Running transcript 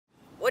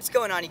What's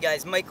going on, you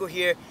guys? Michael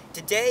here.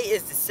 Today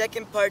is the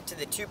second part to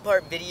the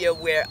two-part video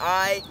where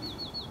I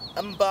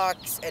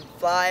unbox and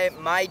fly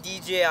my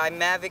DJI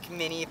Mavic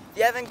Mini. If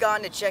you haven't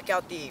gotten to check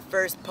out the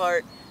first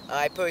part,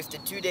 I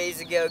posted 2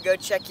 days ago. Go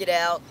check it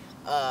out.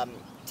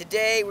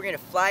 Today we're going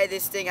to fly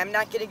this thing. I'm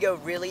not going to go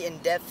really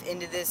in-depth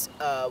into this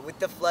with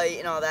the flight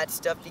and all that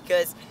stuff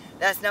because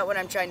that's not what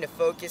I'm trying to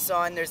focus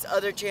on. There's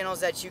other channels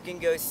that you can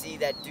go see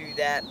that do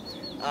that,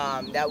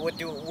 that would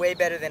do it way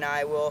better than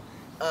I will.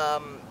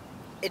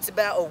 It's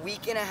about a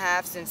week and a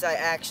half since I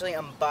actually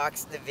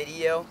unboxed the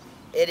video.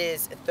 It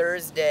is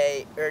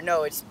Thursday, or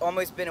no, it's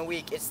almost been a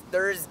week. It's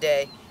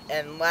Thursday,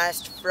 and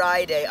last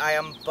Friday I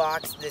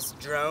unboxed this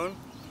drone.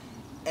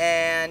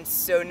 And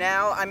so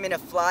now I'm gonna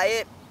fly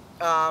it.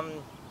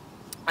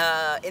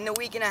 In the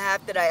week and a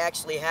half that I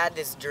actually had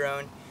this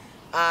drone,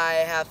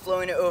 I have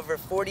flown it over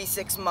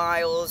 46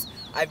 miles.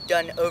 I've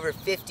done over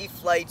 50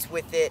 flights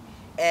with it,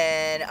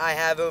 and I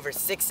have over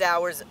 6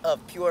 hours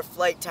of pure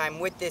flight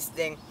time with this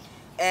thing.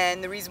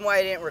 And the reason why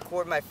I didn't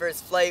record my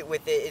first flight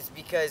with it is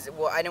because,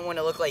 well, I didn't want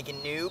to look like a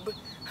noob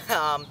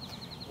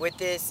with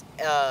this,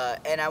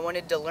 and I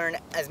wanted to learn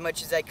as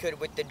much as I could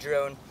with the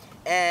drone.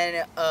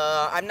 And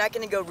I'm not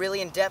going to go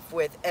really in depth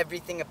with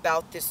everything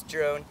about this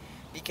drone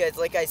because,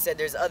 like I said,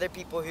 there's other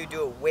people who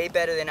do it way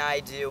better than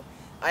I do.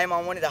 I am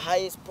on one of the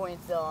highest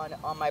points on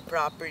my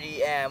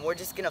property, and we're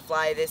just going to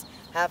fly this,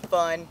 have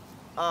fun.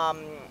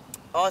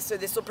 Also,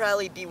 this will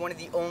probably be one of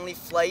the only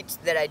flights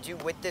that I do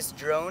with this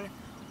drone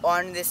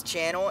on this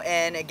channel.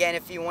 And again,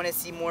 if you want to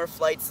see more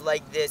flights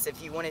like this,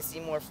 if you want to see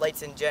more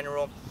flights in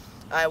general,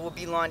 I will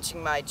be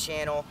launching my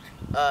channel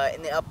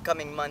in the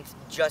upcoming month,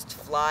 Just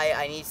Fly.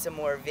 I need some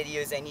more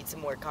videos, I need some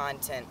more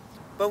content.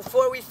 But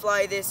before we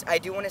fly this, I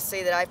do want to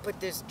say that I've put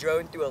this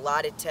drone through a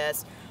lot of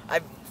tests.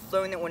 I've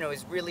flown it when it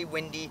was really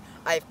windy,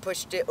 I've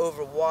pushed it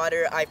over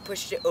water, I've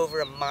pushed it over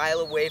a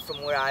mile away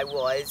from where I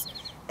was.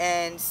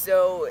 And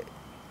so,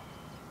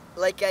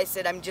 like I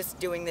said, I'm just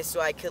doing this so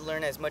I could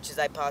learn as much as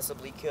I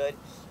possibly could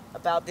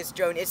about this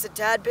drone. It's a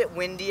tad bit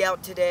windy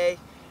out today.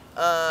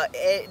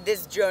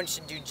 This drone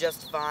should do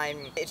just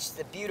fine. It's just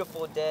a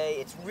beautiful day.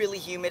 It's really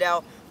humid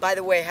out. By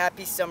the way,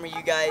 happy summer,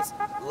 you guys.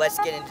 Let's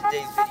get into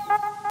today's video.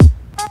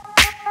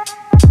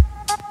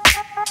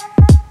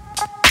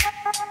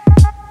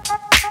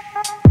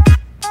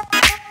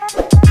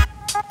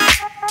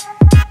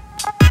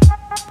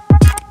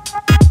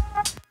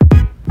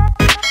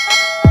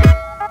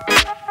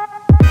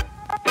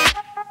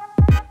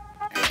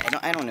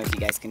 I don't know if you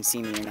guys can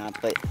see me or not,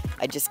 but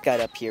I just got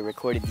up here,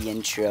 recorded the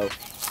intro.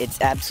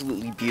 It's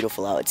absolutely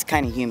beautiful out. It's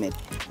kind of humid.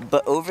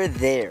 But over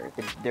there,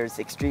 there's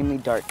extremely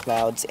dark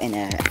clouds, and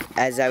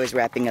as I was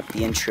wrapping up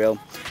the intro,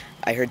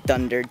 I heard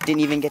thunder.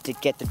 Didn't even get to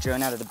get the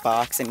drone out of the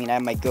box. I mean, I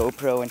have my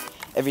GoPro and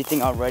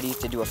everything all ready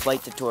to do a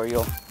flight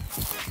tutorial.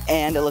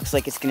 And it looks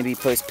like it's going to be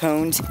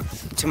postponed.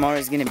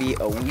 Tomorrow's going to be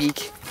a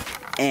week,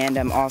 and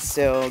I'm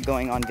also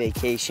going on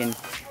vacation.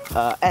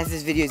 As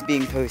this video is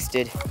being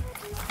posted,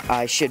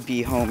 I should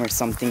be home or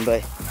something,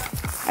 but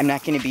I'm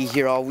not going to be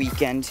here all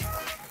weekend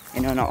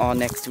and on all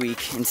next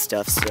week and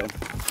stuff, so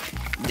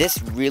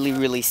this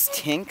really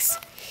stinks.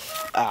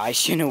 I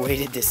shouldn't have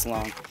waited this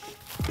long.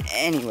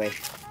 Anyway,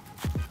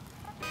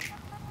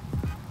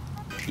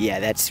 yeah,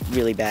 that's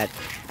really bad.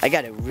 I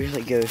gotta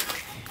really go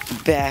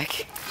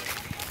back.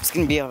 It's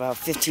going to be about a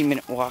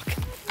 15-minute walk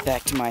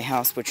back to my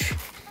house, which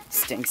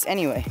stinks.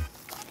 Anyway,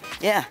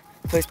 yeah,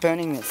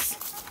 postponing this.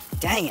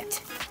 Dang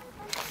it.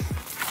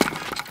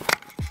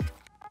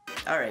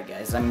 Alright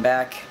guys, I'm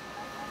back.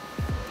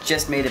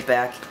 Just made it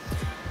back.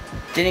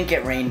 Didn't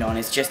get rained on,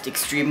 it's just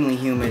extremely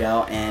humid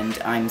out, and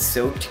I'm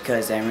soaked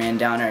because I ran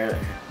down a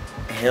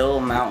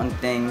hill, mountain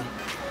thing.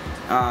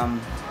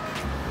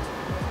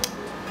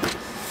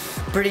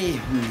 Pretty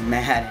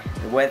mad.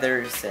 The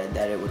weather said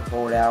that it would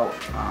hold out.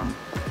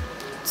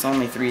 It's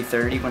only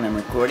 3:30 when I'm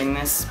recording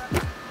this,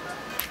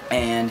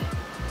 and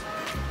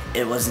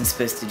it wasn't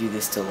supposed to do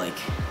this till like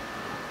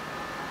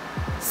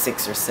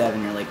 6 or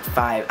 7 or like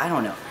 5, I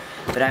don't know.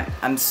 But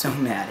I'm so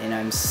mad and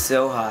I'm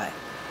so hot.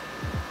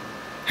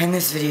 And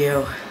this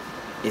video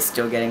is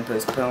still getting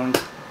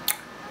postponed.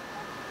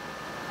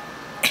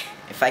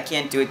 If I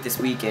can't do it this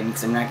weekend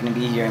because I'm not going to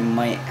be here, I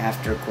might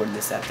have to record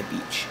this at the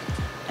beach.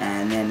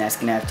 And then that's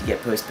going to have to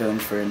get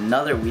postponed for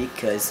another week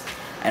because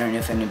I don't know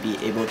if I'm going to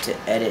be able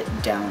to edit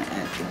down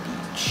at the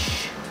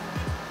beach.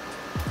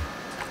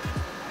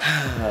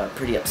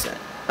 Pretty upset.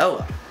 Oh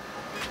well.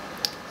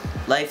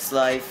 Life's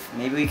life.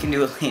 Maybe we can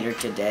do it later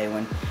today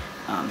when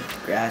the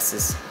grass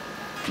is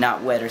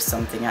not wet or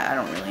something. I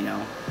don't really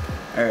know.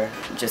 Or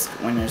just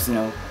when there's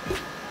no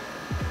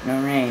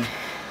rain.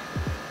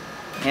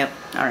 Yep,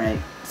 alright.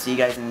 See you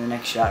guys in the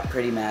next shot.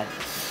 Pretty mad.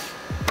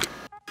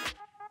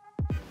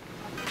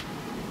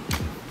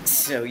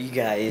 So you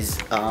guys,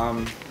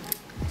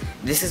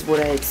 this is what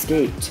I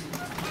escaped.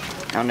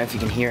 I don't know if you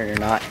can hear it or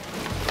not,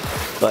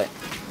 but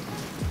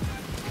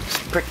it's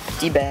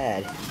pretty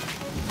bad.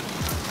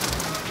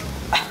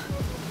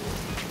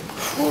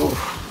 Whew.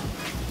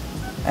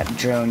 That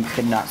drone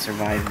could not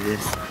survive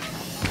this.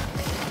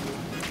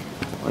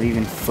 Or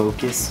even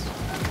focus.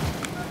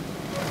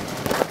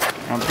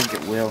 don't think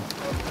it will.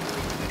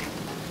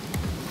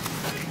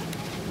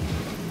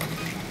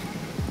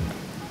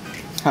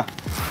 Huh,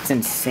 it's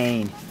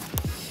insane.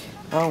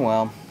 Oh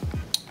well,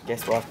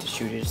 guess we'll have to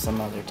shoot it some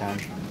other time.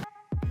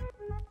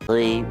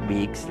 3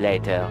 weeks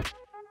later.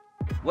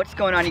 What's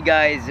going on, you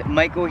guys?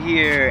 Michael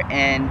here,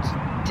 and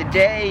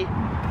today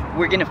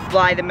we're gonna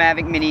fly the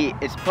Mavic Mini.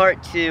 It's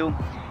part 2,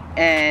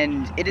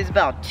 and it is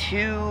about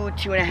two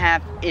and a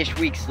half-ish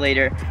weeks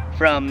later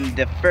from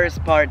the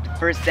first part, the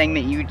first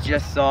segment you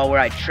just saw where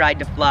I tried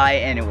to fly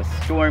and it was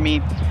stormy.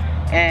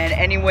 And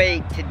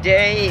anyway,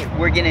 today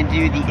we're gonna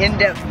do the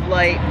in-depth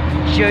flight,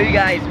 show you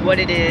guys what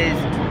it is,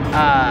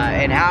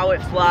 and how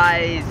it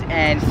flies,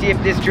 and see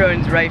if this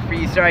drone's right for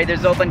you. Sorry,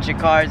 there's a whole bunch of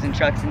cars and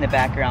trucks in the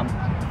background.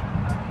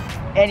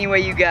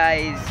 Anyway, you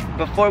guys,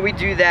 before we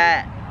do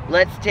that,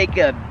 let's take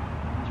a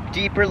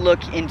deeper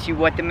look into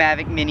what the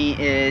Mavic Mini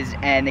is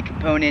and the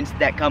components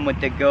that come with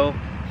the Go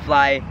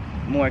Fly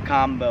More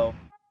combo.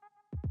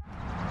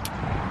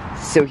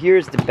 So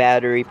here's the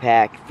battery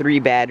pack. 3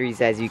 batteries,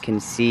 as you can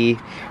see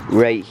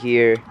right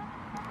here.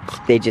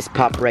 They just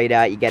pop right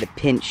out. You gotta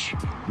pinch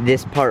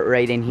this part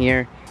right in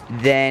here,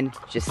 then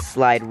just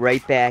slide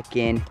right back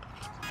in.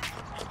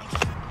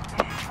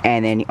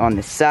 And then on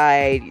the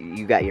side,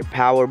 you got your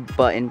power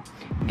button,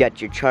 you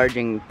got your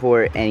charging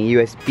port and a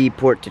USB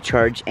port to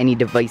charge any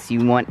device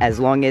you want. As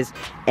long as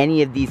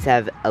any of these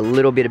have a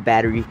little bit of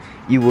battery,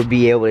 you will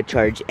be able to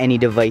charge any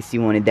device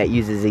you wanted that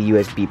uses a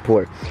USB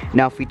port.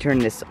 Now if we turn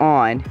this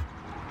on,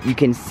 you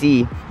can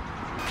see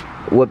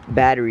what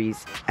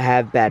batteries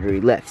have battery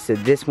left. So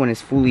this one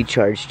is fully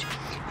charged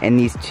and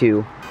these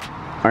 2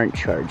 aren't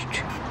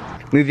charged.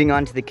 Moving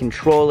on to the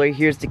controller,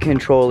 here's the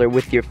controller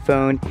with your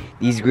phone.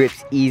 These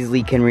grips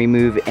easily can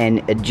remove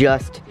and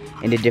adjust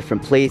into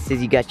different places.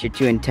 You got your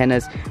 2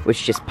 antennas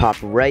which just pop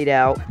right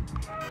out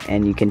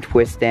and you can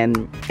twist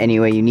them any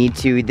way you need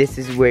to. This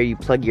is where you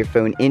plug your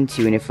phone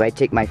into, and if I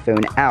take my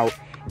phone out,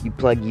 you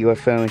plug your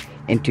phone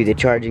into the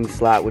charging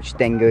slot, which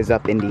then goes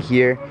up into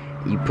here.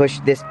 You push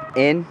this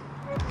in,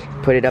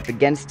 put it up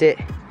against it,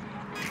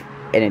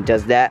 and it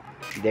does that.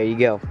 There you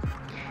go.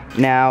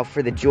 Now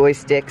for the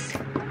joysticks,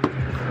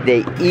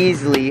 they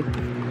easily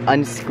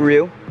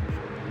unscrew,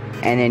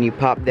 and then you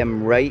pop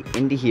them right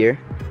into here.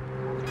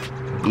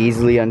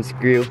 Easily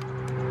unscrew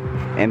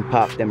and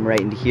pop them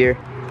right into here,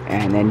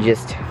 and then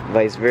just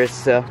vice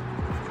versa.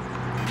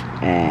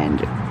 And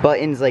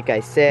buttons, like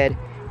I said,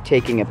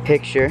 taking a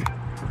picture,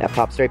 that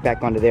pops right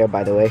back onto there,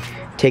 by the way.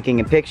 Taking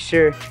a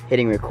picture,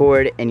 hitting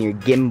record, and your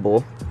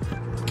gimbal,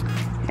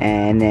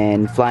 and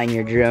then flying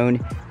your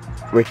drone,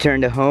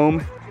 return to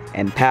home,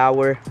 and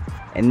power.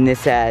 And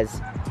this has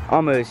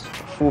almost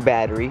full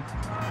battery.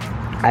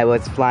 I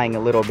was flying a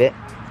little bit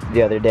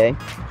the other day.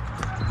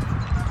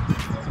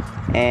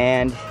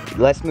 And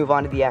let's move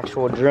on to the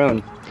actual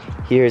drone.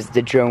 Here's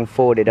the drone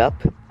folded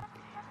up.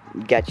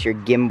 You got your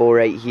gimbal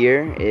right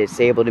here.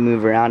 It's able to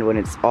move around when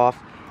it's off.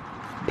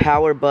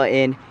 Power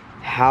button,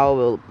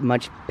 how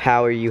much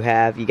power you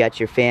have. You got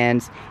your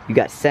fans, you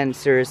got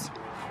sensors.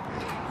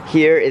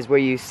 Here is where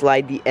you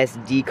slide the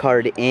SD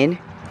card in.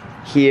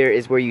 Here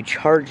is where you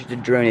charge the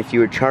drone if you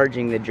were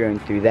charging the drone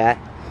through that.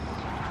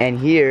 And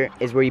here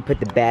is where you put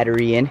the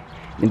battery in.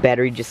 The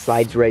battery just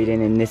slides right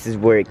in, and this is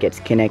where it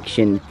gets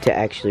connection to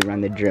actually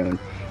run the drone.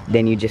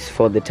 Then you just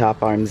fold the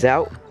top arms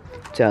out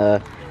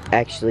to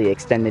actually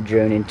extend the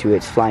drone into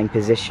its flying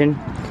position.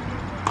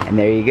 And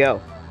there you go.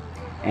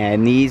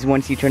 And these,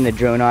 once you turn the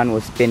drone on,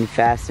 will spin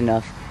fast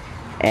enough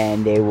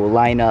and they will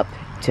line up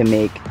to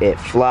make it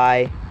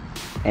fly,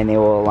 and they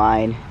will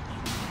align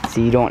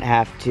so you don't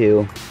have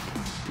to.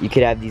 You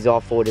could have these all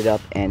folded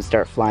up and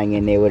start flying,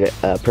 and they would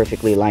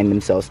perfectly align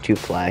themselves to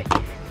fly.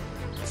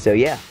 So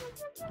yeah,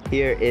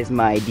 here is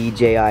my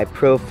DJI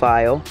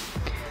profile.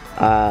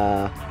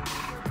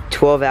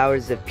 12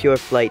 hours of pure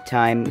flight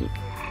time,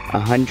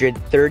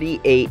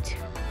 138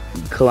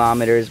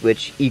 kilometers,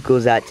 which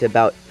equals out to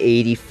about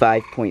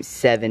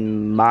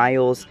 85.7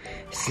 miles.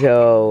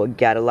 So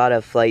got a lot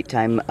of flight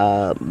time,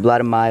 a lot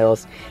of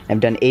miles.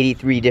 I've done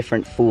 83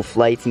 different full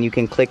flights, and you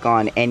can click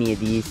on any of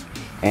these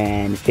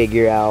and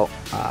figure out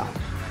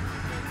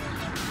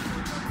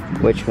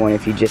which one.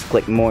 If you just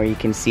click more, you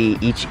can see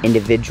each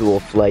individual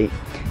flight,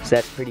 so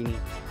that's pretty neat.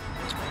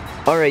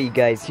 Alright, you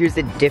guys, here's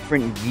a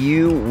different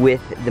view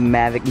with the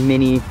Mavic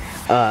Mini.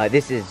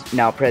 This is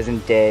now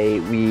present day.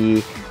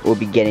 We will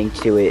be getting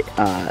to it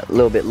a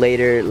little bit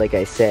later. Like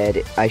I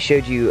said, I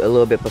showed you a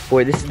little bit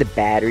before. This is the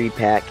battery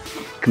pack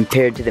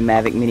compared to the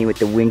Mavic Mini with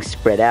the wings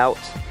spread out.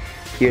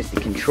 Here's the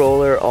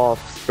controller all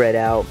spread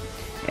out,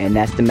 and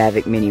that's the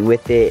Mavic Mini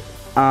with it.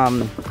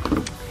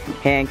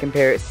 Hand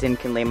comparison,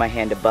 can lay my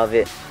hand above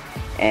it.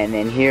 And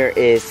then here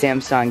is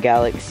Samsung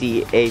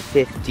Galaxy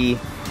A50.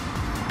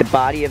 The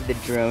body of the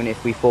drone,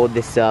 if we fold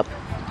this up,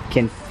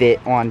 can fit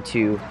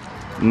onto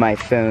my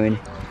phone,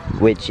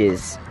 which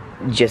is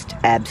just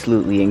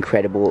absolutely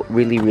incredible.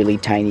 Really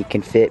tiny,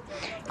 can fit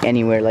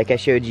anywhere. Like I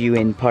showed you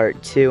in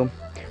part 2,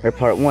 or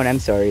part 1, I'm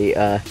sorry,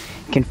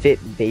 can fit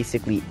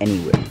basically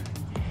anywhere.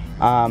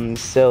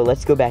 So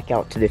let's go back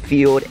out to the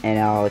field and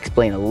I'll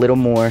explain a little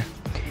more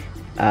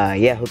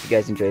Yeah, hope you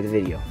guys enjoy the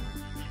video.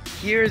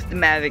 Here's the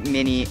Mavic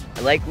Mini.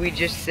 Like we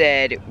just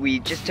said, we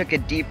just took a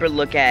deeper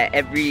look at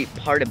every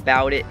part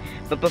about it.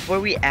 But before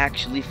we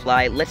actually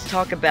fly, let's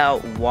talk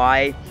about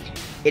why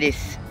it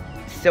is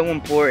so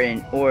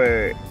important,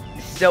 or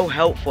so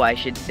helpful I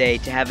should say,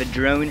 to have a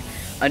drone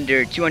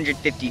under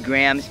 250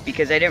 grams,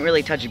 because I didn't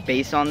really touch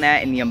base on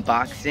that in the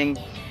unboxing,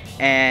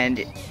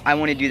 and I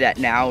want to do that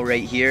now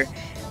right here.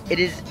 It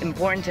is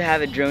important to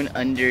have a drone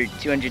under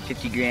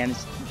 250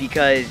 grams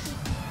because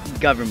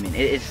government,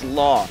 it's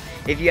law.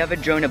 If you have a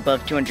drone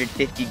above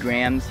 250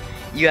 grams,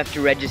 you have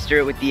to register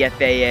it with the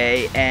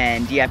FAA,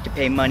 and you have to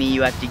pay money,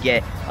 you have to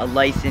get a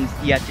license,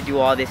 you have to do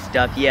all this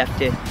stuff.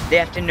 They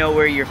have to know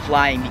where you're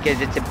flying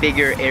because it's a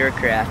bigger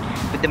aircraft.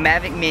 But the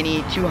Mavic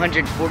Mini,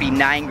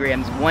 249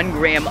 grams, 1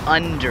 gram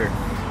under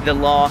the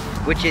law,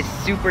 which is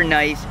super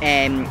nice,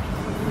 and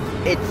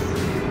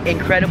it's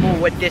incredible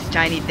what this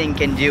tiny thing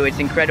can do. It's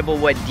incredible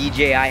what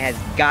DJI has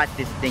got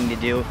this thing to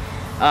do,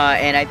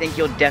 and I think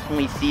you'll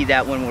definitely see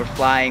that when we're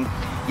flying.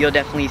 You'll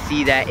definitely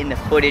see that in the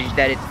footage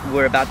that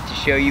we're about to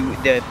show you,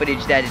 the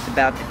footage that it's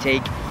about to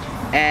take.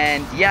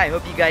 And yeah, I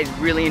hope you guys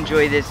really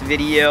enjoy this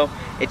video.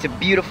 It's a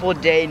beautiful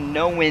day,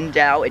 no wind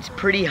out, it's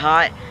pretty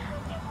hot.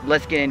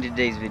 Let's get into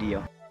today's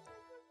video.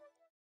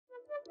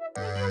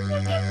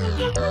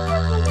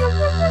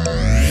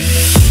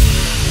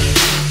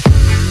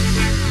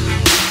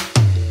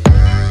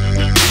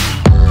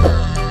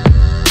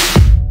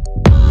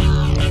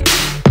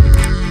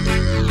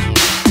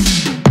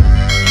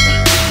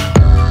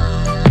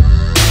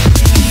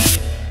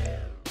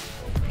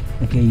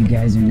 Okay, you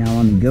guys are now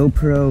on the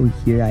GoPro.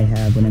 Here I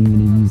have what I'm going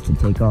to use to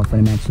take off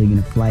when I'm actually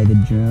going to fly the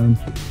drone.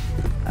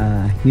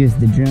 Here's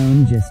the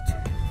drone, just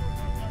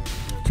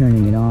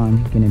turning it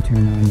on. Going to turn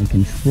on the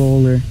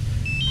controller.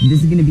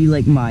 This is going to be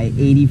like my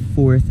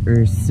 84th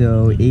or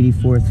so,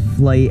 84th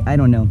flight. I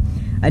don't know.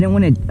 I didn't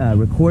want to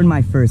record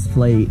my first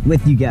flight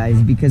with you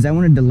guys because I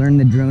wanted to learn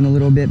the drone a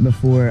little bit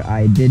before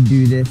I did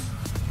do this.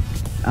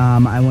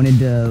 I wanted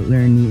to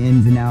learn the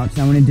ins and outs.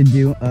 I wanted to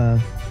do a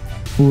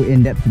full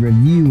in-depth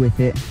review with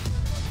it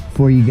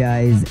for you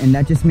guys, and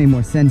that just made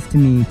more sense to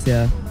me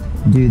to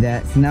do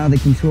that. So now the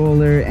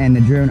controller and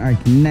the drone are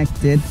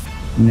connected.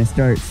 I'm gonna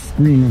start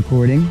screen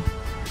recording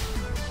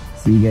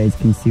so you guys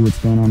can see what's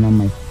going on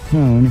my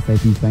phone, if I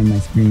can find my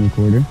screen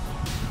recorder.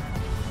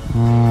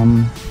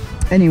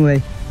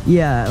 Anyway,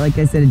 yeah, like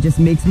I said, it just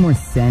makes more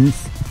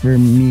sense for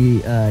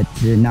me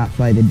to not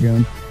fly the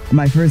drone.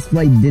 My first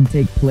flight did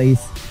take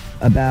place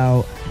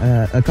about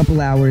a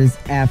couple hours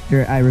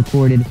after I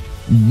recorded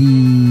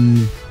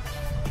the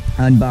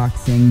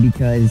unboxing,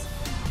 because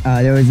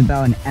there was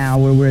about an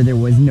hour where there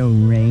was no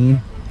rain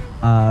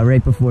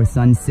right before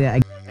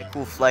sunset. A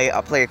cool flight.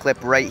 I'll play a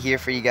clip right here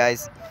for you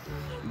guys.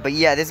 But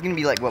yeah, this is gonna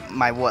be like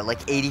my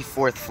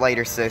 84th flight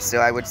or so. So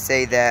I would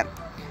say that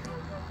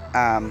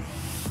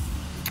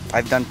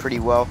I've done pretty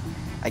well,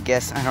 I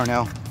guess. I don't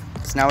know.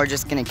 So now we're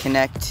just gonna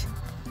connect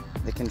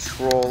the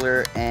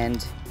controller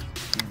and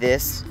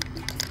this.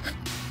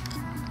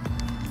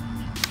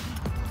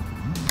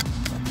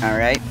 All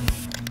right.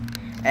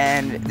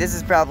 And this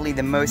is probably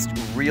the most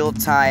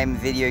real-time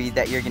video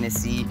that you're gonna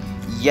see.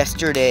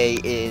 Yesterday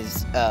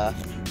is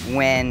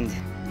when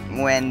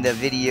the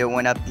video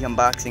went up, the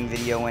unboxing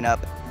video went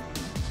up,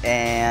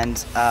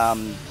 and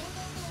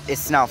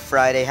it's now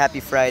Friday.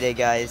 Happy Friday,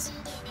 guys.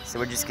 So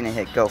we're just gonna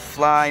hit go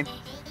fly.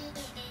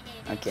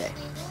 Okay.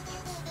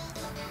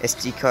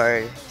 SD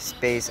card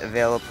space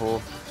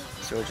available.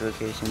 Storage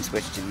location,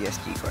 switch to the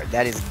SD card.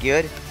 That is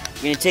good.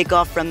 We're gonna take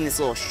off from this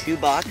little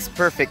shoebox.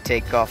 Perfect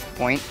takeoff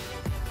point.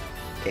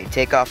 Okay,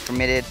 takeoff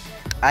permitted.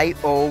 I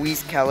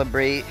always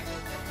calibrate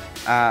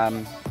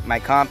my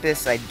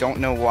compass. I don't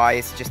know why,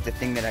 it's just a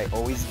thing that I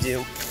always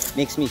do.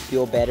 Makes me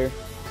feel better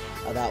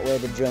about where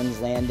the drone's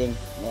landing,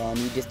 and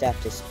you just have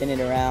to spin it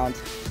around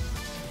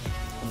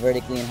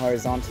vertically and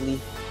horizontally.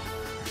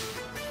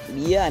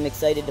 Yeah, I'm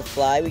excited to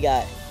fly. We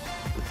got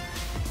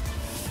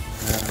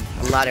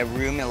a lot of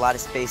room and a lot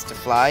of space to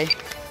fly.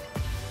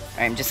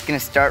 I'm just gonna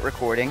start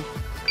recording.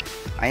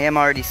 I am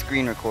already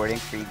screen recording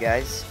for you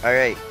guys. All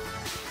right.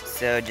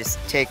 So just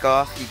take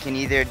off. You can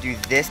either do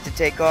this to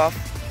take off,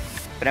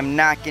 but I'm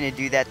not gonna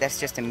do that. That's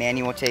just a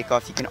manual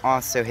takeoff. You can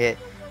also hit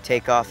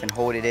take off and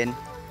hold it in,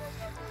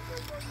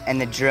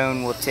 and the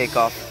drone will take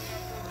off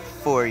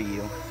for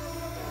you.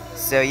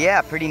 So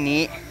yeah, pretty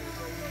neat.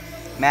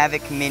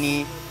 Mavic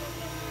Mini,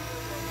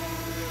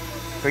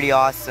 pretty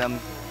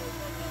awesome.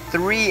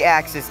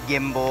 3-axis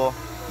gimbal.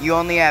 You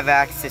only have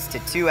access to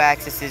 2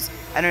 axes.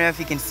 I don't know if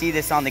you can see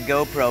this on the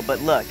GoPro, but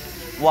look,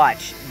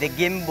 watch. The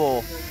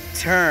gimbal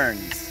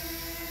turns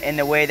in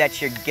the way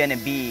that you're gonna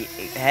be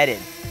headed.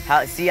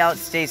 See how it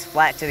stays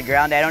flat to the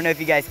ground? I don't know if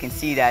you guys can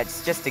see that.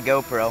 It's just a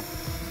GoPro.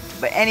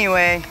 But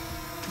anyway,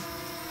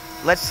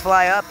 let's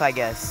fly up, I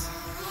guess.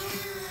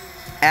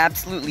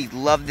 Absolutely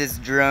love this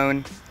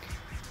drone.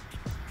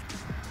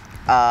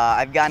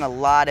 I've gotten a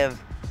lot of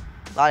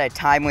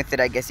time with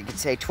it, I guess you could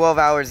say. 12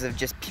 hours of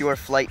just pure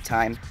flight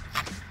time.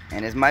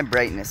 And is my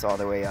brightness all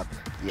the way up?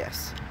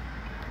 Yes.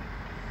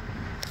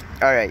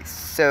 Alright,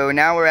 so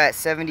now we're at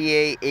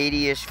 78,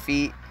 80-ish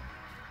feet.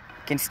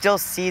 Can still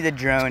see the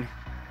drone.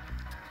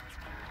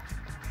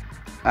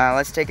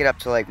 Let's take it up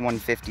to like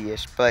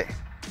 150-ish, but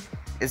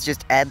it's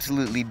just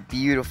absolutely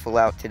beautiful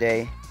out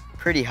today.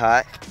 Pretty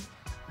hot.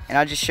 And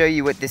I'll just show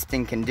you what this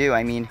thing can do.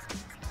 I mean,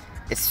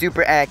 it's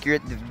super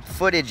accurate. The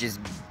footage is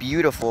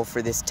beautiful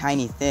for this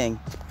tiny thing.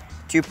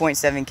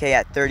 2.7K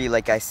at 30,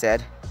 like I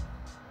said.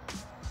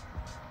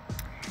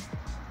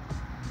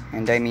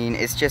 And I mean,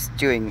 it's just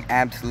doing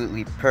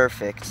absolutely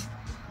perfect.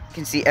 You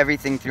can see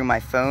everything through my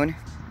phone,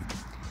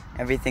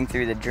 everything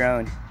through the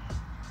drone.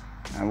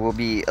 Will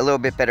be a little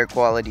bit better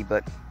quality,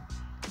 but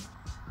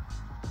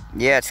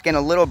yeah, it's getting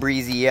a little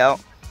breezy out.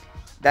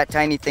 That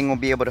tiny thing will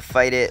be able to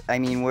fight it. I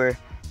mean, we're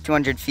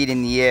 200 feet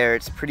in the air.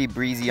 It's pretty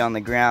breezy on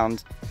the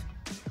ground,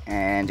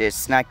 and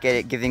it's not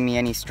giving me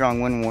any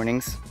strong wind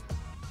warnings.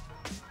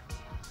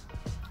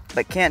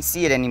 But can't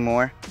see it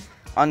anymore.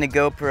 On the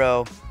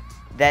GoPro,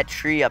 that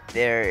tree up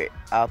there,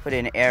 I'll put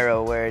an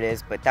arrow where it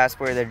is, but that's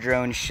where the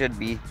drone should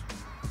be.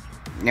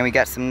 And then we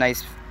got some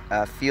nice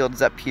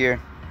fields up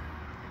here.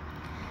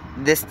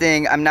 This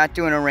thing, I'm not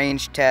doing a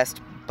range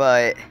test,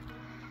 but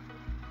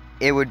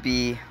it would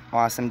be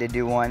awesome to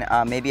do one.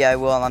 Maybe I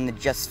will on the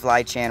Just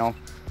Fly channel.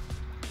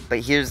 But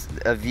here's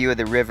a view of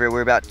the river.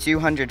 We're about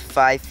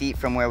 205 feet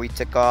from where we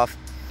took off.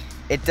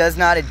 It does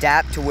not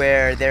adapt to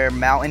where there are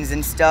mountains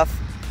and stuff,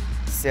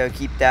 so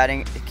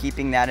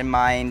keeping that in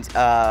mind.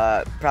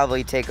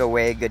 Probably take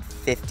away a good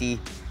 50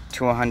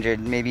 to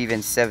 100, maybe even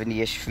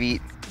 70-ish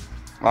feet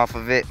off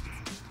of it.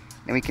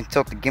 Then we can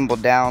tilt the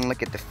gimbal down,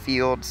 look at the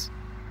fields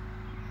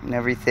and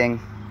everything.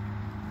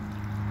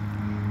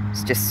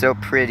 It's just so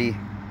pretty.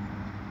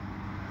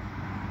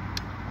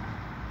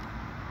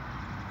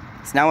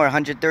 So now we're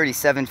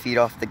 137 feet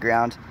off the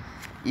ground.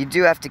 You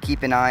do have to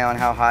keep an eye on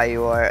how high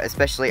you are,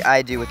 especially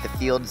I do with the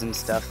fields and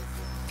stuff.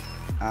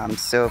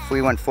 So if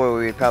we went forward,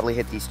 we would probably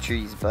hit these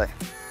trees, but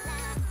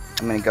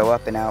I'm gonna go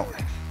up and out.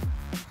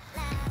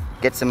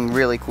 Get some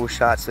really cool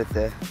shots with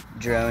the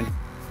drone.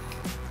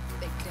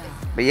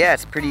 But yeah,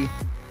 it's pretty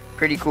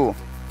cool.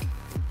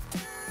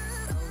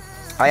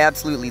 I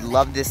absolutely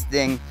love this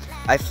thing.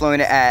 I've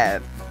flown it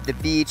at the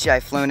beach,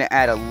 I've flown it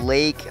at a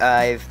lake,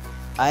 I've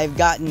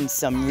gotten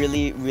some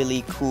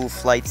really cool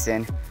flights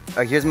in.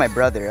 Oh, here's my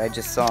brother, I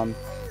just saw him.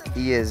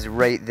 He is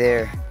right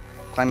there,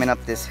 climbing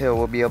up this hill.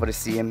 We'll be able to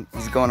see him.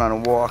 He's going on a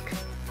walk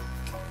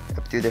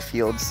up through the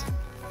fields.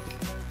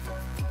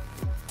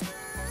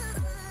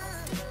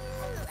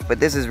 But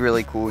this is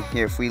really cool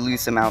here, if we lose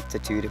some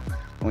altitude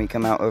when we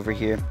come out over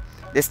here.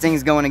 This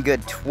thing's going a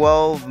good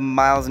 12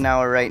 miles an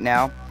hour right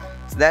now.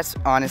 So that's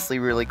honestly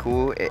really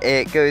cool.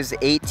 It goes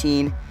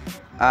 18 in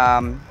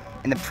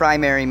the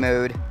primary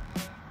mode,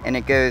 and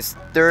it goes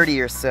 30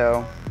 or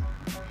so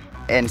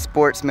in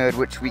sports mode,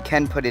 which we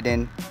can put it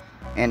in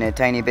a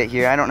tiny bit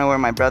here. I don't know where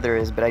my brother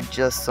is, but I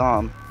just saw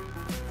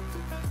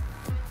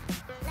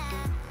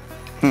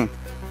him.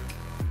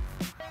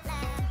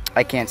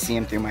 I can't see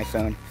him through my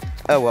phone.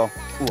 Oh well.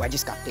 Ooh, I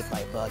just got bit by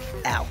a bug.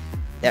 Ow.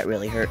 That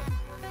really hurt.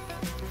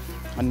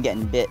 I'm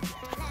getting bit.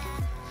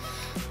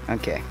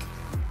 Okay.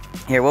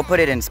 Here, we'll put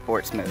it in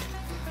sports mode.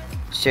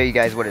 Show you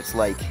guys what it's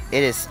like.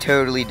 It is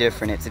totally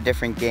different. It's a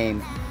different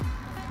game.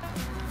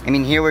 I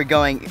mean, here we're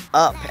going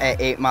up at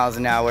 8 miles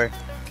an hour,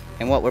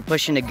 and what we're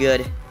pushing a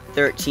good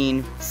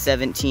 13,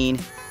 17,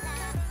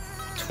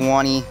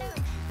 20.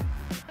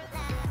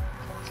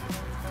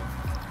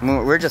 I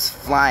mean, we're just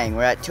flying.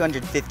 We're at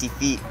 250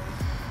 feet.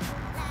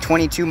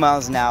 22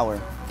 miles an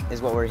hour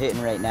is what we're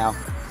hitting right now.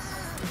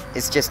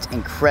 It's just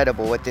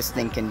incredible what this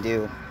thing can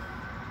do.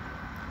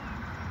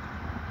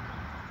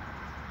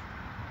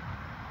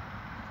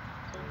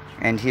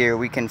 And here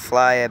we can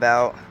fly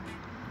about,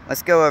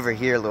 let's go over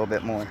here a little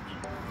bit more.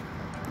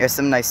 There's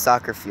some nice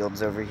soccer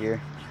fields over here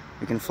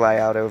we can fly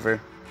out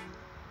over.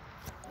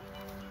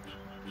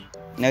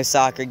 No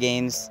soccer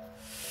games.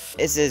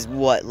 This is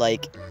what,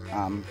 like,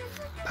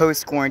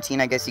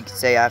 post-quarantine, I guess you could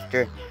say,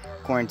 after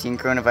quarantine.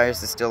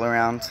 Coronavirus is still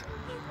around.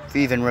 If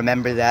you even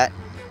remember that.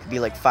 Could be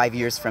like 5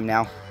 years from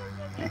now.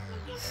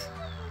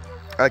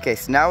 Okay,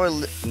 so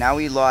now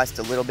we lost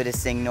a little bit of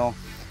signal.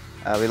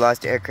 We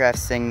lost aircraft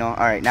signal.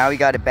 Alright, now we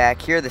got it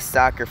back. Here are the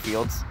soccer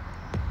fields.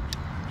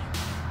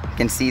 You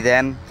can see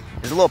them.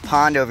 There's a little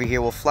pond over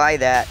here. We'll fly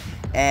that.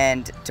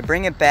 And to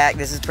bring it back,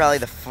 this is probably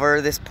the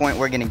furthest point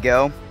we're going to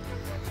go.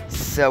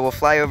 So we'll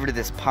fly over to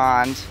this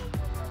pond.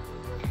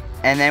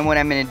 And then what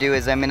I'm going to do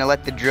is I'm going to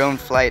let the drone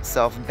fly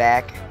itself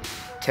back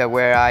to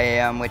where I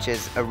am, which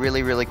is a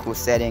really cool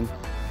setting.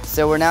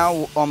 So we're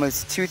now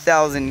almost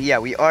 2,000, yeah,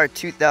 we are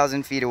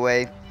 2,000 feet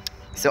away.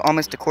 So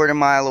almost a quarter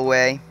mile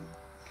away.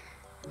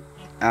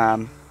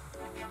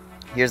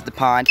 Here's the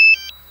pond.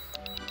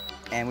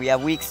 And we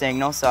have weak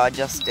signal, so I'll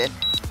adjust it.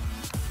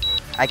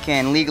 I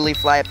can legally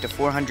fly up to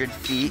 400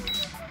 feet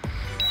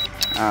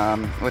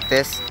with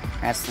this.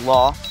 That's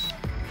law.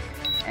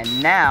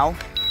 And now,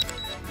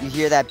 you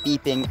hear that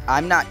beeping.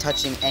 I'm not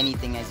touching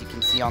anything, as you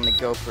can see on the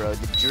GoPro.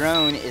 The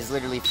drone is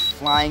literally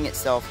flying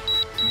itself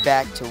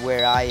back to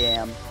where I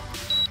am.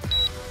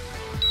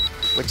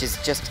 which is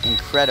just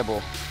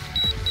incredible.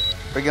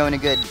 We're going a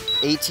good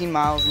 18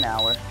 miles an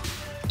hour,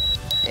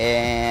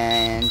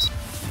 and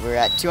we're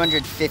at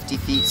 250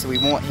 feet, so we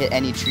won't hit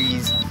any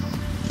trees.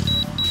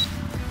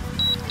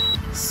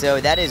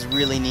 So that is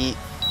really neat.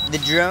 The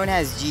drone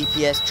has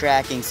GPS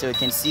tracking, so it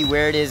can see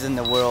where it is in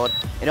the world.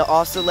 It'll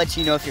also let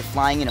you know if you're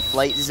flying in a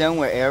flight zone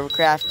where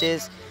aircraft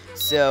is,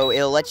 so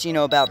it'll let you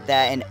know about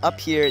that. And up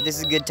here, this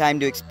is a good time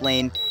to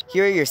explain.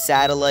 Here are your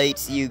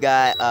satellites. You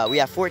got, we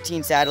have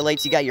 14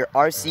 satellites. You got your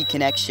RC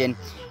connection.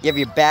 You have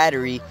your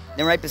battery.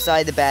 Then right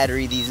beside the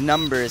battery, these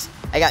numbers.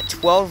 I got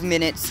 12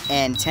 minutes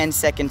and 10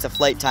 seconds of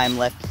flight time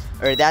left,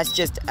 or that's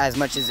just as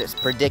much as it's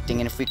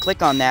predicting. And if we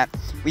click on that,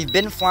 we've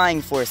been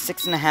flying for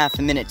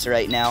 6.5 minutes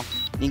right now.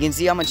 And you can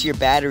see how much your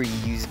battery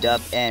used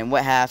up and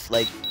what half,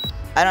 like,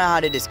 I don't know how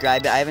to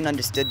describe it. I haven't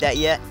understood that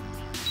yet,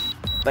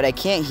 but I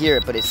can't hear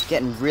it, but it's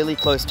getting really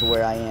close to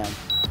where I am.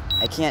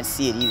 I can't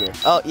see it either.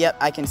 Oh, yep,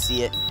 I can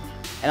see it.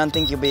 I don't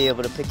think you'll be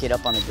able to pick it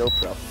up on the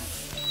GoPro.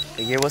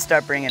 But here, we'll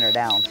start bringing her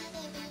down.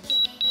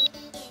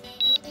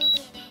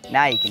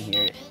 Now you can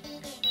hear it.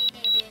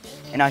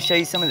 And I'll show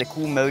you some of the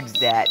cool modes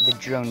that the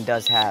drone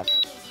does have.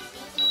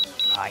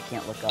 Oh, I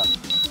can't look up.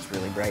 It's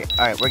really bright.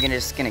 All right, we're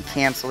just gonna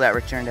cancel that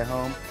return to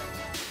home.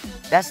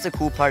 That's the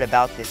cool part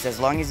about this. As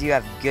long as you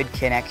have good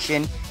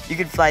connection, you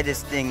could fly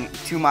this thing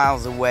 2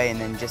 miles away and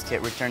then just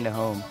hit return to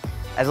home.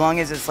 As long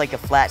as it's like a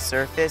flat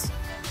surface.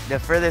 The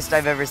furthest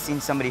I've ever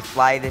seen somebody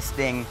fly this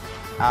thing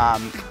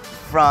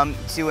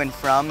to and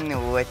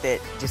from with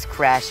it just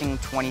crashing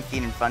 20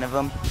 feet in front of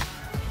them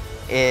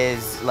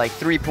is like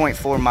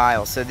 3.4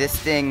 miles. So this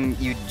thing,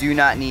 you do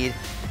not need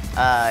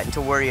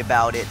to worry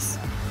about it.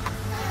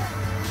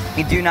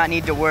 You do not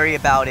need to worry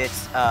about it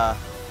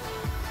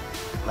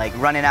like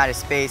running out of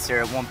space,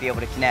 or it won't be able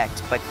to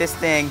connect. But this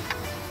thing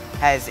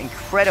has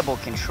incredible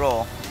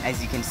control,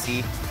 as you can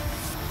see.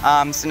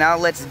 So now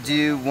let's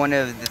do one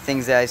of the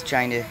things that I was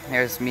trying to,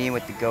 there's me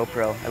with the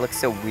GoPro. It looks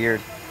so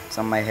weird, it's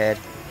on my head.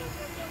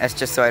 That's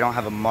just so I don't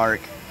have a mark.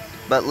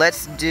 But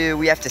let's do,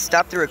 we have to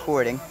stop the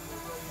recording.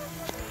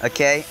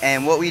 Okay,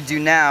 and what we do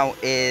now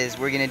is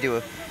we're gonna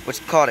do what's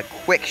called a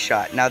quick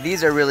shot. Now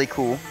these are really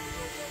cool.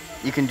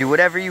 You can do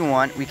whatever you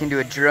want. We can do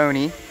a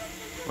droney.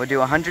 We'll do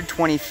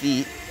 120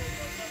 feet.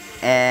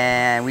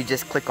 And we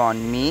just click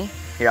on me.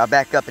 Here, I'll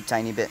back up a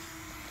tiny bit.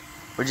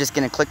 We're just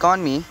gonna click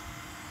on me.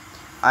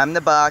 I'm the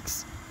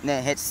box, and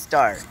then hit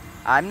start.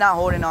 I'm not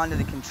holding on to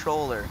the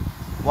controller.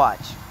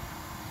 Watch.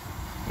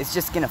 It's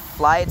just gonna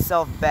fly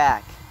itself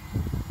back.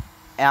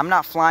 And I'm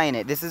not flying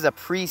it. This is a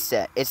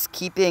preset. It's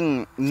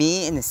keeping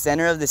me in the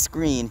center of the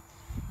screen,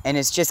 and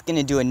it's just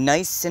gonna do a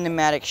nice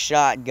cinematic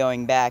shot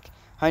going back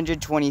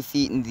 120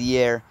 feet in the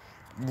air.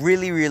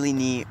 Really, really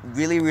neat.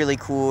 Really, really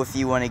cool if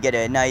you wanna get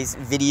a nice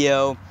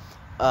video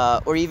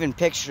or even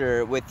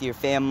picture with your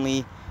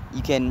family.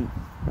 You can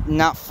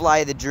not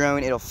fly the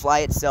drone, it'll fly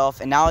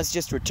itself, and now it's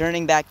just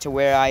returning back to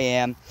where I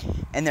am.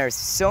 And there's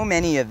so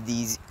many of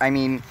these. I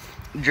mean,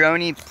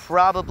 droney,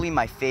 probably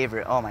my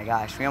favorite. Oh my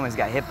gosh, we almost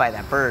got hit by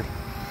that bird.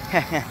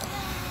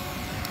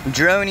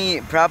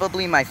 Droney,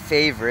 probably my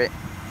favorite.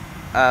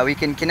 We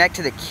can connect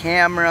to the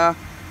camera.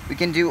 We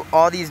can do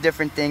all these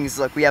different things.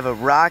 Look, we have a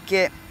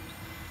rocket,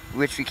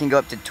 which we can go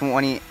up to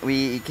 20.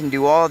 We can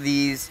do all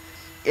these.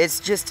 It's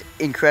just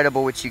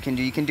incredible what you can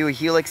do. You can do a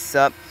helix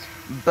up.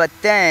 But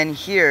then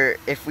here,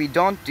 if we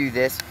don't do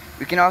this,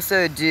 we can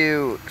also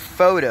do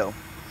photo.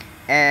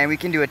 And we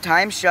can do a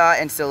time shot,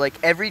 and so like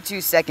every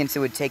 2 seconds it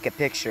would take a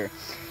picture.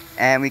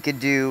 And we could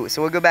do,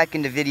 so we'll go back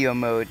into video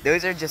mode.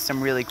 Those are just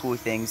some really cool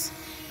things.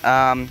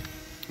 But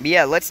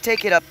yeah, let's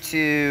take it up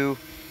to,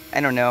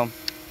 I don't know,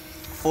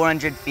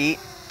 400 feet.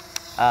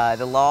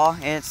 The law,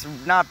 and it's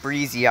not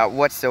breezy out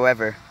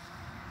whatsoever.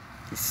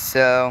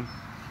 So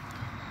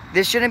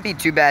this shouldn't be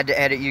too bad to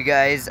edit, you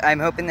guys. I'm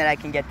hoping that I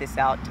can get this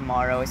out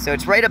tomorrow. So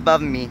it's right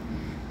above me.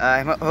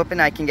 I'm hoping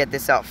I can get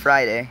this out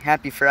Friday.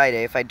 Happy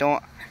Friday. If I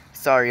don't,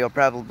 sorry, it'll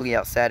probably be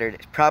out Saturday.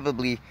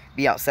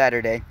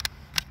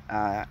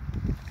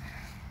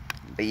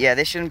 But yeah,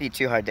 this shouldn't be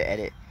too hard to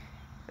edit.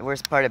 The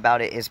worst part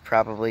about it is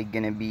probably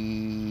gonna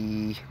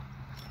be,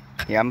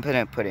 yeah, I'm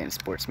gonna put it in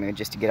sports mode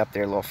just to get up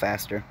there a little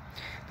faster.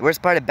 The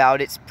worst part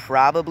about it's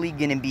probably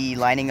gonna be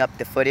lining up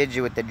the footage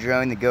with the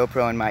drone, the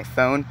GoPro, and my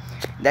phone.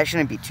 That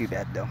shouldn't be too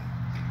bad though.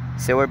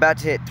 So we're about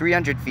to hit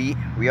 300 feet.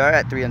 We are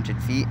at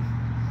 300 feet.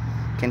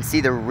 You can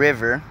see the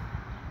river.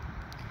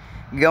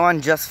 Go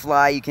on Just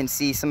Fly, you can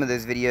see some of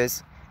those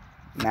videos.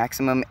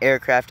 Maximum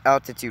aircraft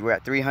altitude, we're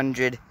at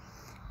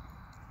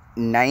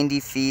 390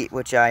 feet,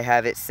 which I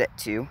have it set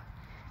to.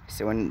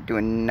 So we're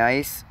doing a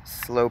nice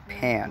slow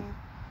pan.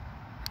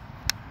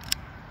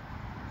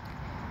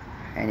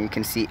 And you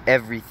can see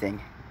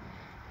everything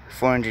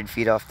 400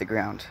 feet off the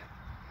ground.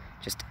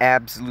 Just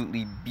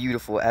absolutely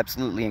beautiful,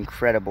 absolutely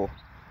incredible.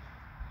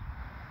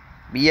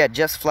 But yeah,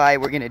 Just Fly,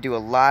 we're gonna do a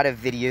lot of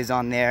videos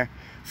on there.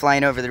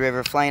 Flying over the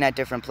river, flying at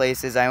different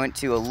places. I went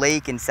to a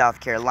lake in South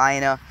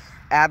Carolina.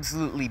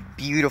 Absolutely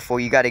beautiful.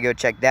 You gotta go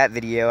check that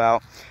video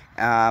out.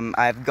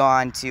 I've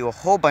gone to a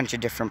whole bunch of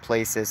different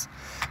places.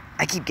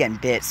 I keep getting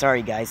bit,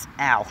 sorry guys.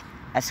 Ow.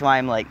 That's why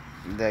I'm like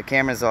the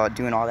camera's all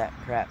doing all that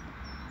crap.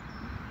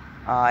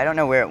 I don't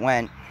know where it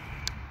went.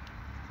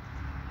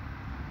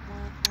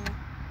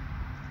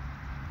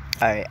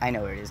 Alright, I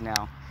know where it is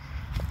now.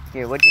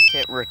 Here, we'll just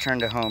hit return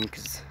to home,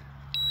 because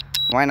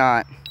why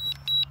not?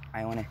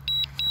 I want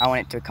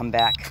it to come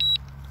back.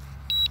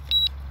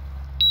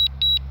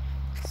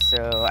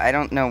 So, I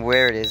don't know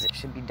where it is. It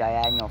should be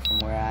diagonal from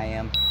where I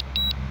am.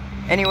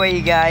 Anyway,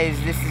 you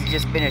guys, this has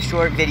just been a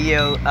short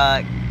video.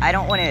 I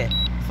don't want to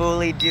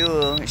fully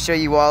show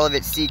you all of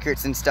its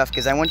secrets and stuff,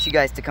 because I want you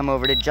guys to come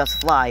over to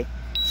Just Fly.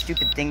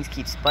 Stupid things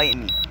keep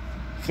spiting me.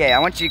 Okay, I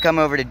want you to come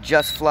over to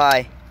Just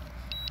Fly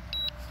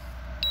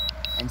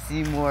and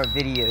see more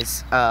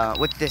videos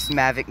with this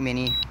Mavic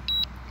Mini.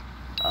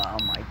 Oh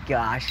my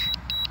gosh.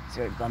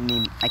 So,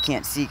 I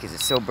can't see because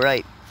it's so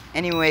bright.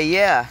 Anyway,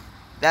 yeah,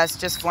 that's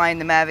Just Flying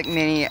the Mavic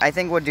Mini. I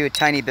think we'll do a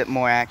tiny bit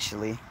more,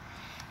 actually.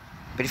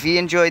 But if you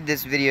enjoyed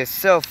this video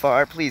so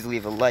far, please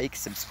leave a like,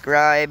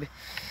 subscribe.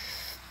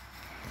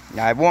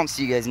 Now, I won't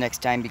see you guys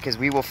next time because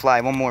we will fly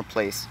one more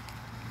place.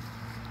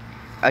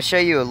 I'll show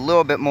you a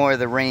little bit more of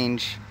the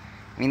range.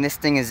 I mean, this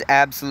thing is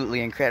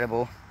absolutely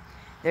incredible.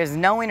 There's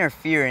no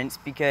interference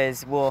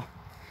because, well,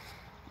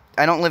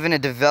 I don't live in a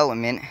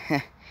development.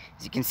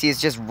 As you can see,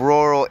 it's just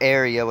rural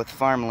area with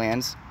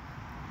farmlands.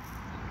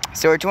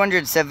 So we're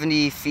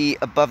 270 feet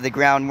above the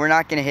ground. We're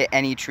not going to hit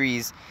any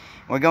trees.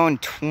 We're going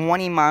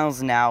 20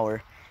 miles an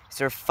hour.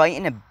 So we're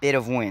fighting a bit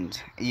of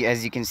wind,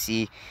 as you can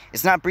see.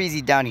 It's not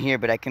breezy down here,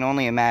 but I can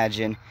only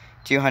imagine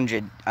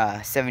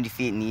 270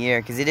 feet in the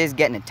air, because it is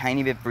getting a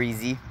tiny bit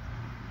breezy.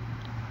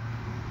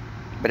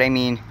 But I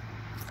mean,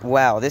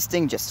 wow, this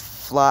thing just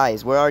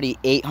flies. We're already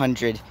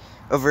 900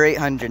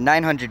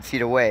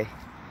 feet away.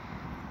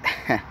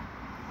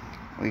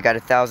 We got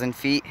 1,000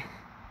 feet.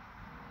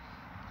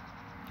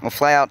 We'll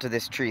fly out to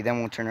this tree, then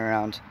we'll turn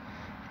around.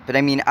 But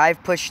I mean,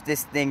 I've pushed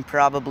this thing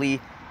probably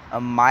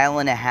 1.5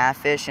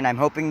 miles-ish, and I'm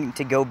hoping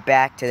to go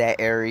back to that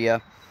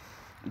area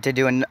to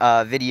do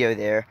a video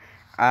there.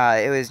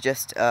 It was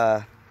just,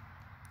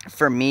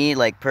 for me,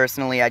 like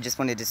personally, I just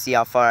wanted to see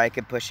how far I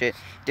could push it.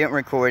 Didn't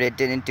record it,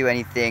 didn't do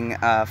anything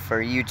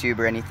for YouTube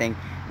or anything.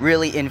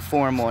 Really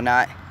informal,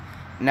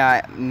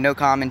 no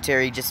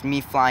commentary, just me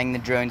flying the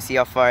drone, see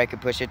how far I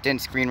could push it.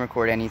 Didn't screen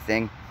record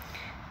anything.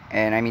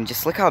 And I mean,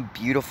 just look how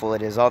beautiful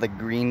it is. All the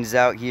greens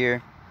out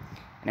here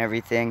and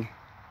everything.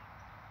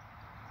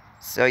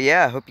 So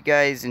yeah, I hope you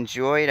guys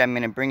enjoyed. I'm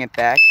going to bring it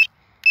back.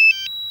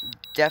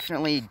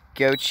 Definitely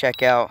go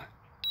check out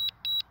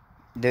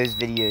those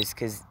videos,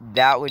 because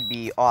that would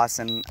be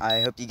awesome. I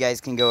hope you guys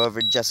can go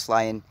over Just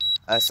Fly and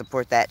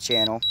support that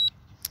channel.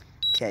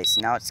 Okay,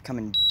 so now it's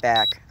coming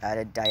back at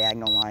a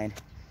diagonal line.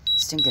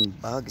 Stinking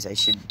bugs. I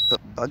should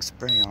put bug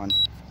spray on.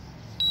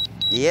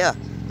 Yeah,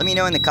 let me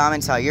know in the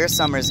comments how your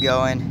summer's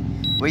going.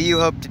 What do you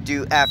hope to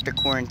do after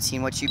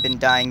quarantine? What you've been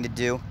dying to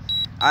do?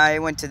 I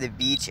went to the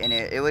beach and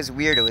it was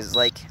weird. It was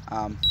like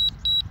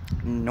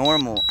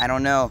normal. I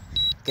don't know,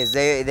 because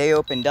they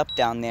opened up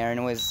down there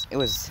and it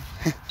was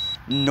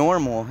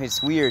normal.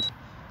 It's weird.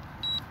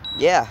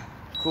 Yeah,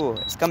 cool.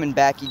 It's coming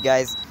back, you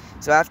guys.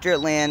 So after it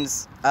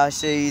lands, I'll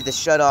show you the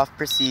shut-off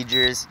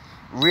procedures.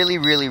 Really,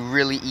 really,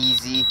 really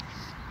easy.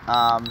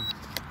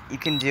 You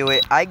can do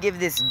it. I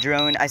give this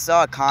drone, I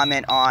saw a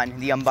comment on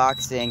the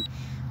unboxing.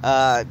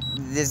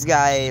 This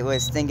guy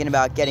was thinking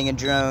about getting a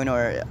drone,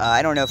 or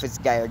I don't know if it's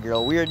a guy or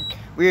girl. Weird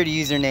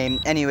username.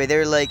 Anyway,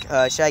 they're like,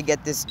 should I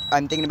get this?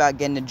 I'm thinking about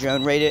getting a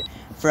drone. Rate it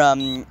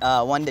from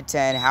 1 to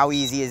 10. How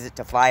easy is it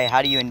to fly?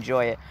 How do you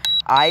enjoy it?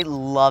 I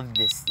love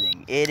this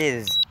thing. It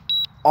is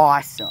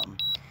awesome.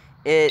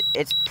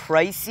 It's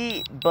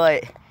pricey,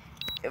 but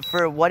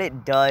for what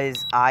it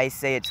does, I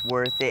say it's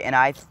worth it. And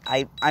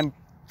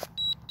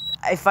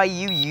if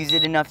you use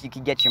it enough, you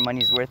can get your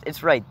money's worth.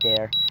 It's right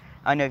there.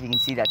 I don't know if you can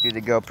see that through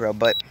the GoPro,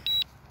 but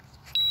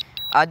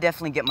I'll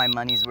definitely get my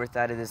money's worth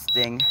out of this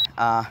thing.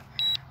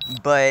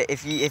 But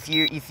if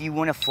you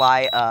want to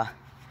fly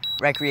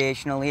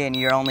recreationally and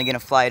you're only gonna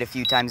fly it a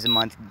few times a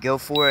month, go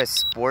for a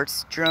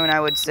sports drone, I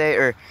would say,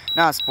 or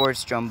not a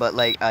sports drone, but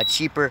like a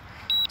cheaper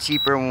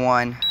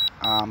one.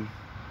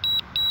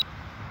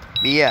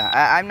 But yeah,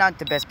 I'm not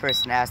the best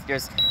person to ask.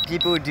 There's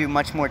people who do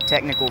much more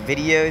technical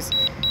videos.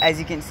 As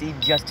you can see,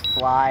 Just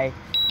Fly.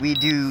 We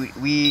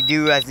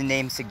do, as the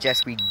name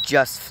suggests, we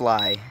just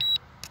fly.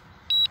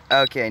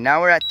 Okay,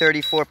 now we're at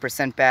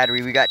 34%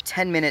 battery. We got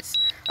 10 minutes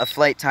of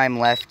flight time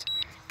left.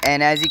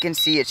 And as you can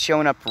see, it's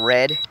showing up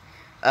red.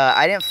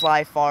 I didn't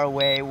fly far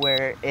away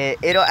where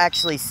it'll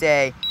actually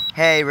say,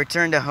 hey,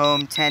 return to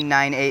home, 10,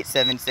 9, 8,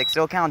 7, 6.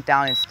 It'll count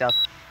down and stuff.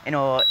 And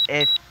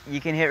if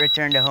you can hit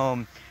return to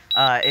home,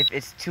 if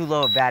it's too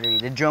low a battery,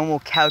 the drone will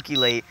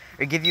calculate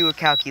or give you a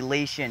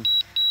calculation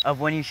of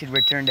when you should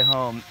return to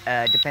home,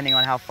 depending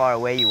on how far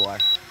away you are.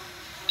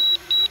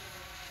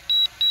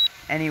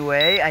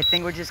 Anyway, I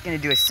think we're just going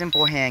to do a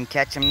simple hand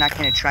catch. I'm not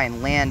going to try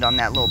and land on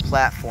that little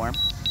platform.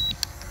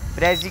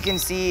 But as you can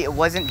see, it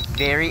wasn't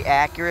very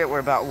accurate. We're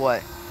about,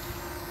 what,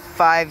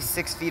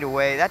 5-6 feet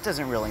away. That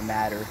doesn't really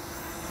matter.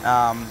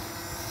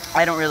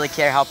 I don't really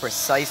care how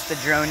precise the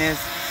drone is.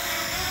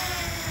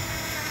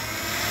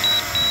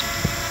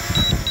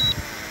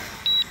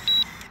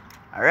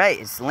 All right,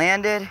 it's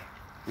landed.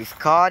 We've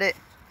caught it.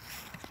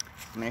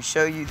 I'm gonna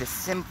show you the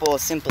simple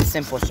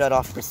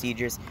shut-off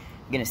procedures.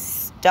 I'm gonna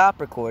stop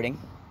recording,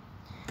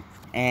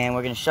 and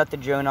we're gonna shut the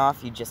drone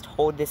off. You just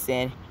hold this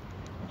in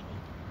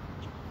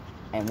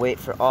and wait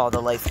for all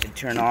the lights to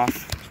turn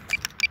off.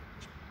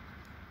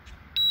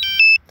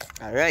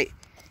 All right,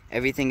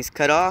 everything's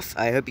cut off.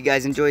 I hope you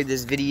guys enjoyed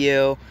this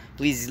video.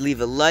 Please leave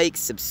a like,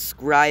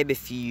 subscribe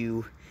if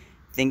you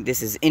think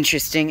this is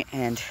interesting,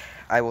 and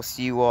I will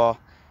see you all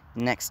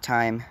next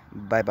time.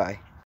 Bye-bye.